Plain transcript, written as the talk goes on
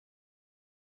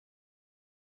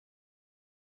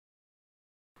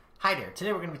Hi there,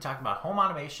 today we're going to be talking about home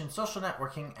automation, social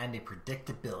networking, and a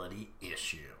predictability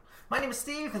issue. My name is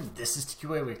Steve, and this is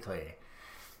TQA Weekly.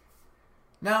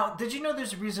 Now, did you know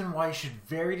there's a reason why you should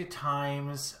vary the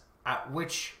times at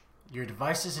which your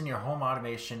devices in your home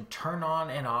automation turn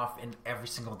on and off in every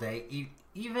single day,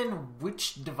 even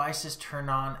which devices turn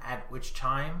on at which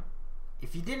time?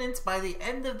 If you didn't, by the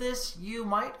end of this, you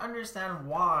might understand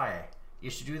why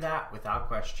you should do that without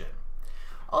question.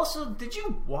 Also, did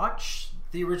you watch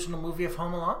the original movie of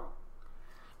Home Alone?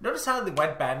 Notice how the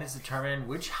wet bandits determine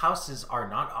which houses are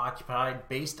not occupied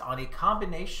based on a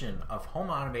combination of home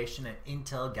automation and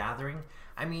intel gathering.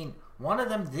 I mean, one of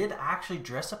them did actually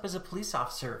dress up as a police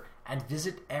officer and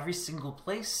visit every single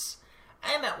place,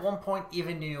 and at one point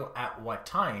even knew at what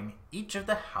time each of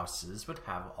the houses would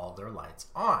have all their lights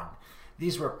on.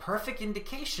 These were perfect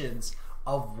indications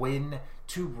of when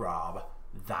to rob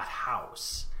that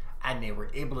house. And they were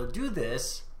able to do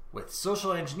this with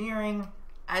social engineering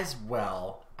as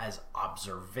well as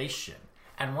observation.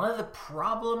 And one of the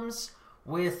problems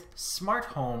with smart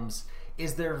homes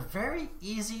is they're very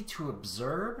easy to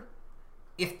observe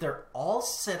if they're all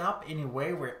set up in a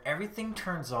way where everything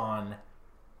turns on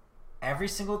every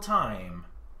single time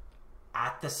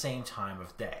at the same time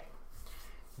of day.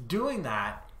 Doing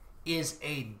that is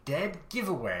a dead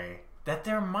giveaway that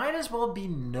there might as well be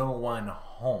no one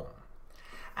home.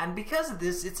 And because of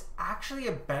this, it's actually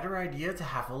a better idea to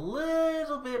have a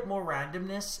little bit more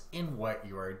randomness in what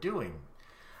you are doing.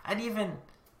 And even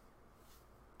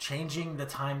changing the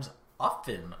times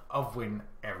often of when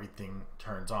everything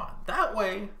turns on. That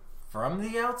way, from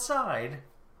the outside,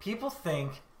 people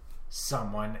think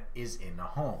someone is in the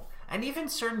home. And even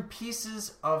certain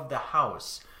pieces of the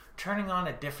house turning on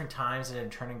at different times and then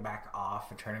turning back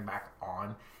off and turning back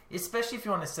on, especially if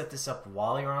you want to set this up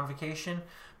while you're on vacation,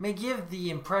 may give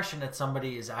the impression that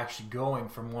somebody is actually going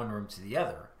from one room to the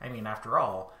other. I mean, after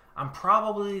all, I'm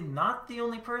probably not the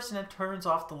only person that turns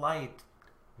off the light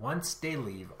once they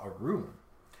leave a room.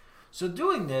 So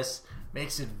doing this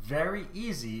makes it very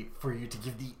easy for you to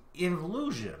give the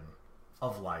illusion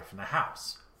of life in the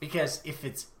house. Because if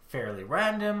it's fairly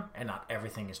random and not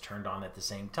everything is turned on at the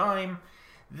same time,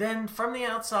 then from the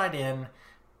outside in,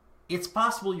 it's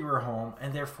possible you are home,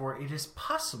 and therefore it is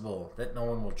possible that no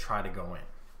one will try to go in.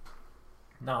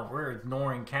 Now, we're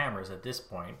ignoring cameras at this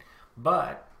point,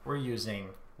 but we're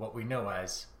using what we know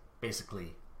as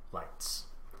basically lights.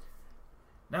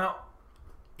 Now,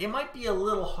 it might be a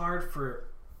little hard for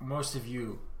most of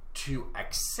you to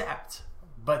accept,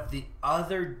 but the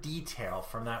other detail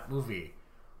from that movie,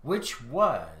 which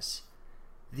was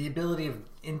the ability of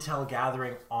intel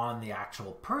gathering on the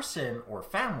actual person or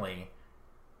family,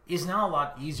 is now a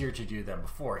lot easier to do than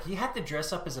before. He had to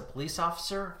dress up as a police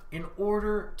officer in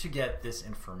order to get this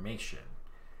information.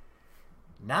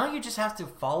 Now you just have to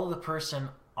follow the person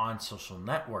on social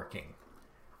networking.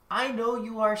 I know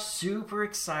you are super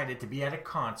excited to be at a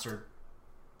concert,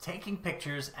 taking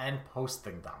pictures and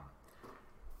posting them.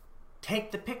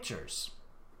 Take the pictures.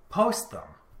 Post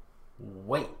them.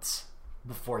 Wait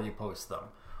before you post them.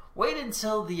 Wait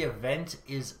until the event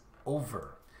is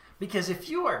over. Because if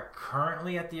you are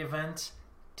currently at the event,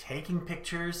 taking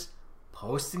pictures,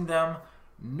 posting them,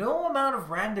 no amount of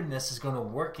randomness is going to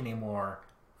work anymore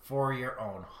for your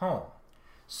own home.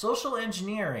 Social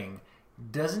engineering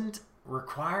doesn't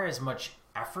require as much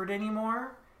effort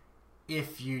anymore.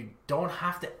 If you don't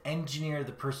have to engineer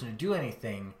the person to do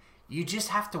anything, you just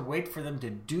have to wait for them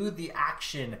to do the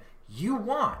action you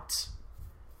want,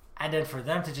 and then for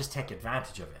them to just take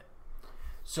advantage of it.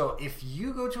 So if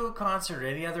you go to a concert or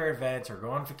any other event or go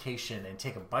on vacation and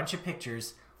take a bunch of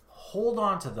pictures, hold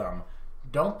on to them.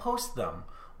 Don't post them.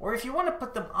 Or if you want to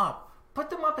put them up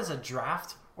as a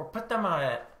draft, or put them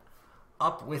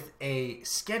up with a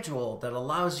schedule that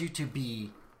allows you to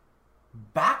be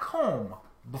back home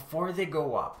before they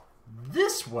go up.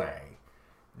 This way,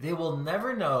 they will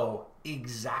never know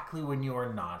exactly when you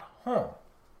are not home.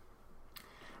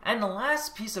 And the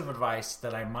last piece of advice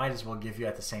that I might as well give you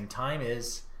at the same time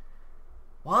is,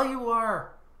 while you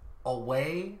are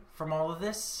away from all of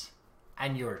this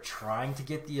and you're trying to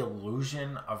get the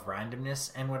illusion of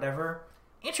randomness and whatever,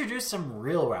 introduce some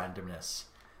real randomness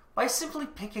by simply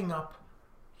picking up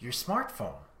your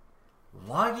smartphone,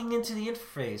 logging into the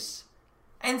interface,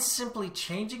 and simply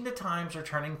changing the times or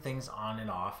turning things on and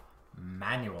off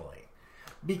manually.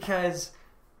 Because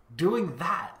doing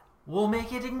that will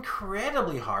make it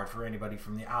incredibly hard for anybody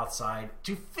from the outside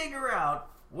to figure out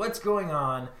what's going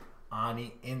on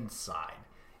the inside,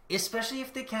 especially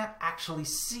if they can't actually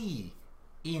see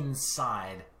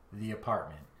inside the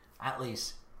apartment, at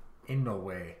least in no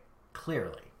way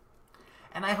clearly.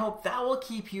 And I hope that will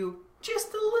keep you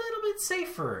just a little bit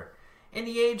safer in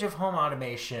the age of home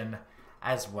automation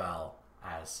as well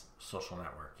as social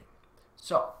networking.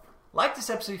 So, like this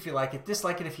episode if you like it,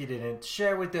 dislike it if you didn't,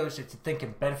 share with those that you think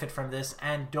can benefit from this,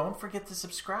 and don't forget to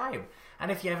subscribe.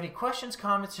 And if you have any questions,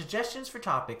 comments, suggestions for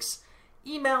topics,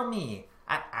 email me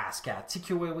at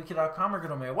ask@tqaweekly.com or go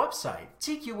to my website,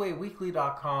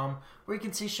 tqaweekly.com, where you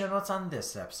can see show notes on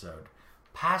this episode,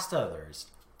 past others,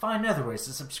 find other ways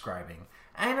of subscribing,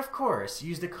 and of course,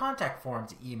 use the contact form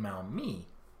to email me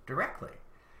directly.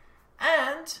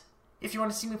 And if you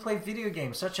want to see me play video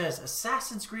games such as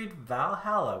Assassin's Creed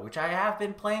Valhalla, which I have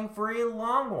been playing for a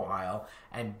long while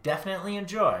and definitely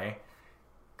enjoy,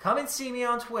 come and see me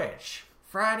on Twitch,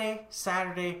 Friday,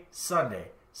 Saturday,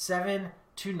 Sunday, 7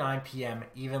 to 9 p.m.,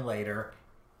 even later,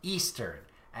 Eastern,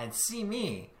 and see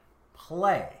me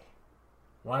play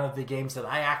one of the games that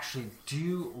I actually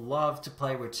do love to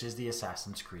play, which is the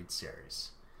Assassin's Creed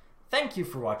series. Thank you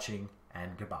for watching,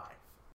 and goodbye.